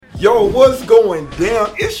Yo, what's going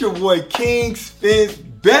down? It's your boy King Spence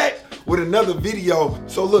back with another video.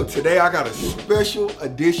 So look, today I got a special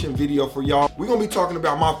edition video for y'all. We're gonna be talking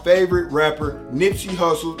about my favorite rapper, Nipsey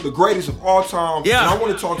Hussle, the greatest of all time. Yeah. And I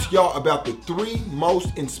want to talk to y'all about the 3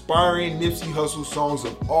 most inspiring Nipsey Hussle songs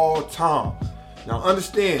of all time. Now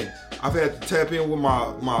understand, I've had to tap in with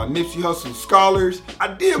my Nipsey Hussle scholars. I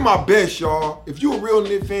did my best, y'all. If you're a real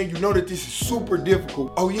Nip fan, you know that this is super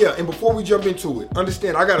difficult. Oh yeah, and before we jump into it,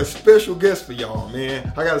 understand I got a special guest for y'all,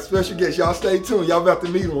 man. I got a special guest. Y'all stay tuned. Y'all about to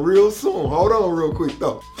meet him real soon. Hold on real quick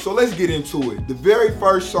though. So let's get into it. The very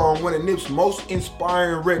first song, one of Nip's most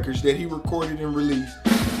inspiring records that he recorded and released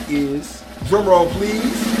is, drumroll please,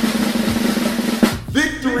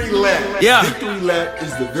 Victory Lap. Yeah. Victory Lap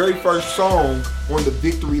is the very first song on the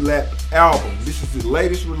Victory Lap album. This is the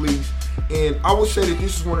latest release, and I would say that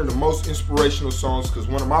this is one of the most inspirational songs because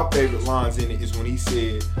one of my favorite lines in it is when he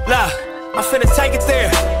said, "Nah, I'm finna take it there.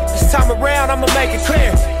 This time around, I'ma make it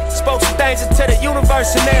clear. Spoke some things into the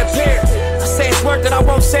universe and they appeared. I say it's work that I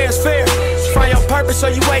won't say it's fair. Find your purpose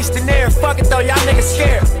or you wasting air. Fuck it though, y'all niggas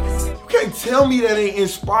scared." You can't tell me that ain't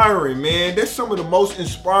inspiring, man. That's some of the most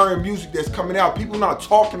inspiring music that's coming out. People not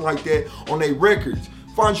talking like that on their records.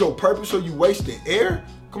 Find your purpose or you wasting air?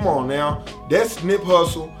 Come on now. That's Nip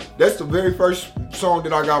Hussle. That's the very first song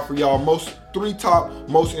that I got for y'all. 3 top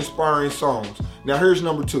most inspiring songs. Now here's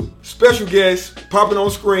number 2. Special guest, popping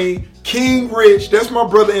on screen, King Rich. That's my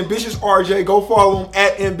brother Ambitious RJ. Go follow him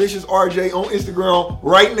at Ambitious RJ on Instagram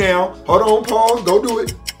right now. Hold on, pause. Go do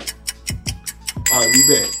it. All right,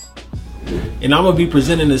 we back. And I'm gonna be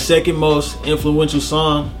presenting the second most influential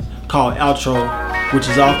song called Outro, which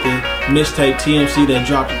is off the mixtape TMC that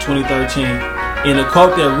dropped in 2013. And the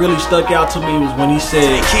quote that really stuck out to me was when he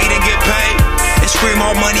said, "Key to get paid and scream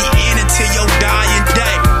all money in until your dying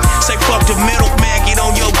day. Say fuck the middleman, get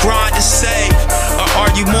on your grind and save. Or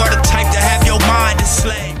are you more the type to have your mind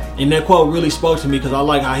enslaved?" And that quote really spoke to me because I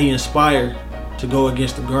like how he inspired to go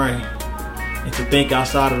against the grain and to think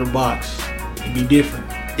outside of the box and be different.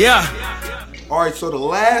 Yeah. Alright, so the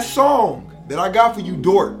last song that I got for you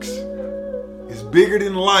dorks is Bigger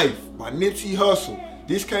Than Life by Nipsey Hussle.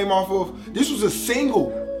 This was a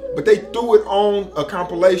single, but they threw it on a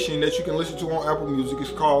compilation that you can listen to on Apple Music.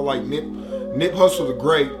 It's called like Nip Hussle the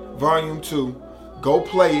Great, Volume 2. Go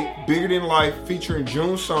play it. Bigger Than Life featuring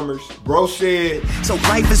June Summers. Bro said, "So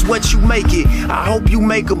life is what you make it. I hope you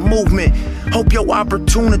make a movement. Hope your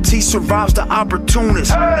opportunity survives the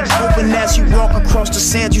opportunist. Hoping as you walk across the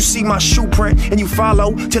sand, you see my shoe print and you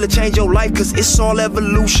follow till it change your life, cause it's all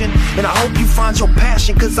evolution. And I hope you find your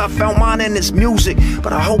passion, cause I found mine in this music.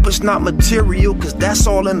 But I hope it's not material, cause that's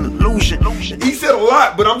all an illusion." He said a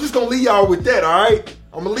lot, but I'm just gonna leave y'all with that, alright?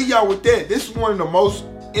 I'm gonna leave y'all with that. This is one of the most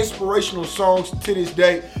inspirational songs to this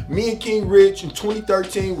day. Me and King Rich in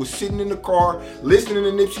 2013 was sitting in the car listening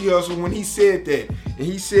to Nipsey Hussle when he said that. And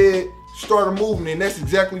he said, start a movement, and that's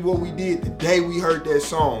exactly what we did the day we heard that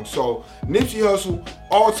song. So Nipsey Hussle,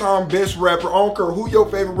 all-time best rapper. I don't care who your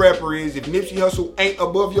favorite rapper is. If Nipsey Hussle ain't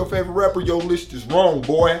above your favorite rapper, your list is wrong,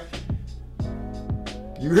 boy.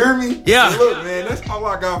 You hear me? Yeah. And look, man, that's all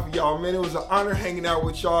I got for y'all, man. It was an honor hanging out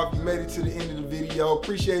with y'all. If you made it to the end of the video,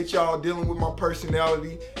 appreciate y'all dealing with my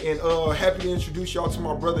personality. And happy to introduce y'all to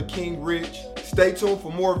my brother King Rich. Stay tuned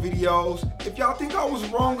for more videos. If y'all think I was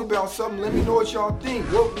wrong about something, let me know what y'all think.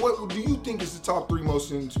 What do you think is the top 3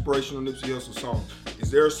 most inspirational Nipsey Hussle songs?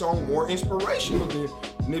 Is there a song more inspirational than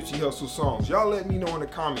Nipsey Hussle songs? Y'all let me know in the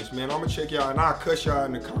comments, man. I'm gonna check y'all and I'll cuss y'all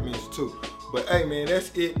in the comments too. But hey, man,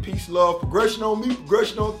 that's it. Peace, love, progression on me,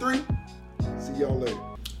 progression on 3. See y'all later.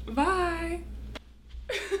 Bye.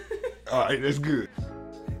 All right, that's good.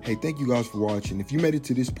 Hey, thank you guys for watching. If you made it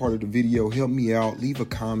to this part of the video, help me out. Leave a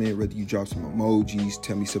comment, whether you drop some emojis,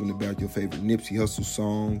 tell me something about your favorite Nipsey Hussle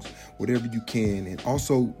songs, whatever you can. And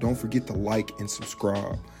also, don't forget to like and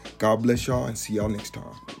subscribe. God bless y'all and see y'all next time.